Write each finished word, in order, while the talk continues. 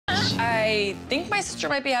I think my sister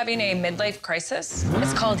might be having a midlife crisis.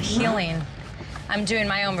 It's called healing. I'm doing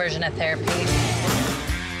my own version of therapy.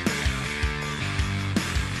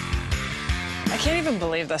 I can't even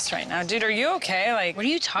believe this right now. Dude, are you okay? Like, What are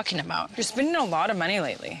you talking about? you're spending a lot of money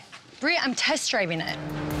lately. Brie, I'm test driving it.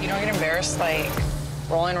 You don't get embarrassed, like,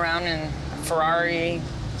 rolling around in a Ferrari?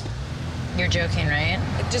 You're joking, right?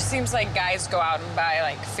 It just seems like guys go out and buy,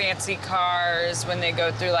 like, fancy cars when they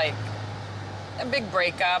go through, like, a big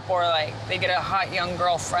breakup, or, like, they get a hot young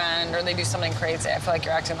girlfriend, or they do something crazy. I feel like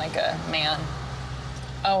you're acting like a man.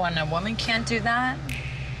 Oh, and a woman can't do that?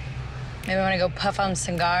 Maybe I want to go puff on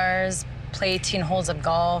cigars, play 18 holes of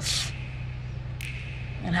golf,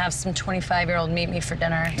 and have some 25-year-old meet me for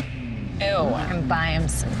dinner. Ew. And buy him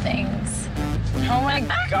some things. Oh my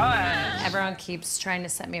God. Everyone keeps trying to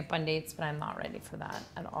set me up on dates, but I'm not ready for that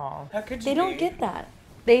at all. How could you They don't be? get that.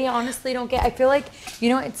 They honestly don't get. I feel like, you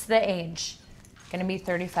know, it's the age. Gonna be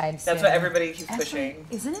 35 soon. That's what everybody keeps pushing.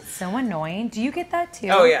 Isn't it so annoying? Do you get that too?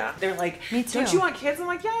 Oh yeah. They're like, Me too. don't you want kids? I'm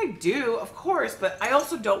like, yeah, I do, of course. But I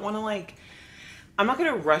also don't want to, like, I'm not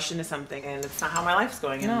gonna rush into something and it's not how my life's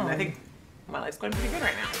going. And No. I think my life's going pretty good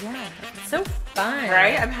right now. Yeah, it's so fun.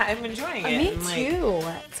 Right? I'm enjoying it. Me and, like, too.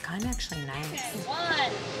 It's kind of actually nice.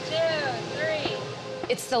 1, 2, 3.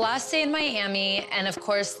 It's the last day in Miami, and of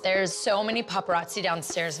course, there's so many paparazzi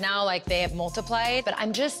downstairs now, like they have multiplied, but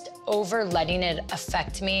I'm just over letting it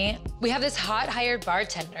affect me. We have this hot hired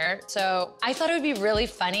bartender, so I thought it would be really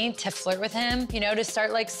funny to flirt with him, you know, to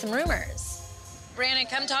start like some rumors. Brandon,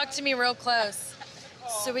 come talk to me real close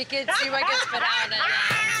so we can see what gets put out.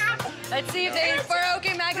 And, let's see if they, for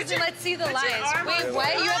OK Magazine, let's see the lines. Wait,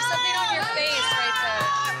 what? You have something on your face right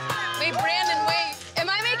there. Wait, Brandon, wait. Am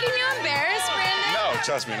I making you embarrassed, Brandon? No,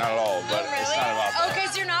 trust me, not at all, but it's not about that. Oh,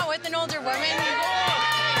 because you're not with an older woman?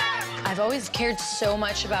 I've always cared so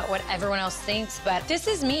much about what everyone else thinks, but this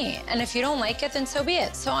is me. And if you don't like it, then so be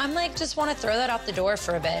it. So I'm like, just want to throw that out the door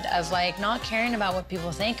for a bit of like not caring about what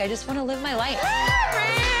people think. I just want to live my life.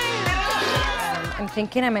 I'm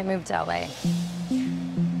thinking I might move to LA.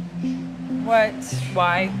 What?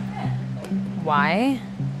 Why? Why?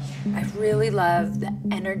 I really love the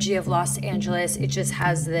energy of Los Angeles. It just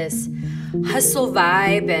has this hustle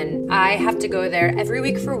vibe, and I have to go there every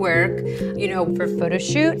week for work, you know, for photo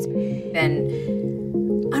shoots. And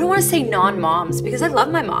I don't want to say non-moms because I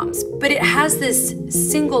love my moms, but it has this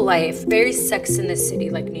single life, very Sex in the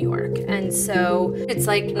City like New York. And so it's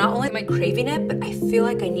like, not only am I craving it, but I feel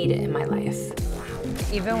like I need it in my life.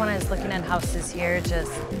 Even when I was looking at houses here,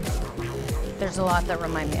 just, there's a lot that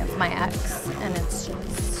remind me of my ex, and it's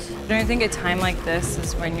just, Don't you think a time like this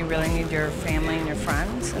is when you really need your family and your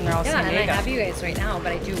friends, and they're all San and Diego? I have you guys right now,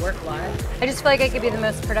 but I do work a lot. I just feel like I could be the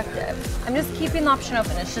most productive. I'm just keeping the option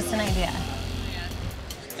open. It's just an idea.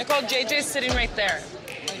 Nicole, JJ's sitting right there.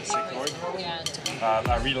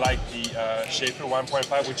 I really like the Schaefer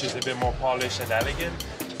 1.5, which is a bit more polished and elegant.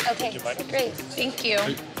 Okay, great. Thank you.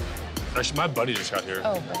 Actually, my buddy just got here.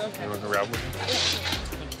 Oh, You wanna grab with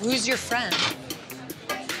me? who's your friend?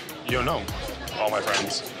 You don't know. All my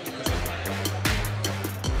friends.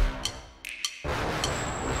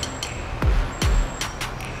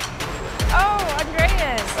 Oh,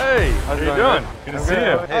 Andreas. Hey, how you doing? Good to see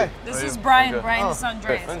you. Hey. This is Brian. Brian, this is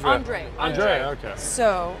Andreas. Andre. Andre, okay.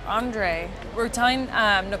 So, Andre, we're telling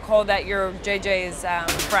Nicole that you're JJ's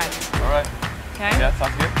friend. All right. Okay? Yeah,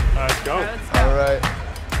 sounds good. Let's go. Let's go. All right.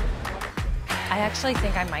 I actually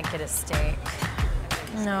think I might get a steak.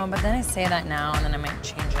 No, but then I say that now, and then I might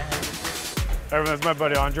change it. Everyone's my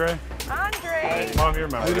buddy Andre. Andre. Mom, you're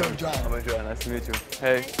my How you buddy. doing, John? I'm Joy, nice to meet you.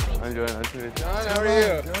 Hey, I'm Joy, nice to meet you. John, how are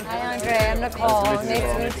you? Hi, Andre. I'm Nicole. Nice to meet you.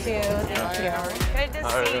 Nice to meet you. Thank you. Good to All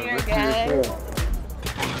see right, you good to again.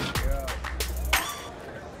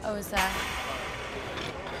 Oh, is that?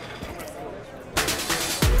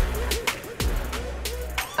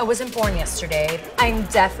 I wasn't born yesterday. I'm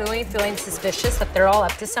definitely feeling suspicious that they're all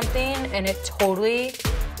up to something, and it totally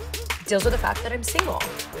deals with the fact that I'm single.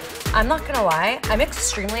 I'm not gonna lie, I'm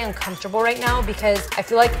extremely uncomfortable right now because I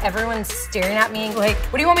feel like everyone's staring at me like,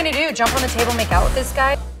 what do you want me to do? Jump on the table, make out with this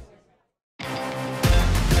guy?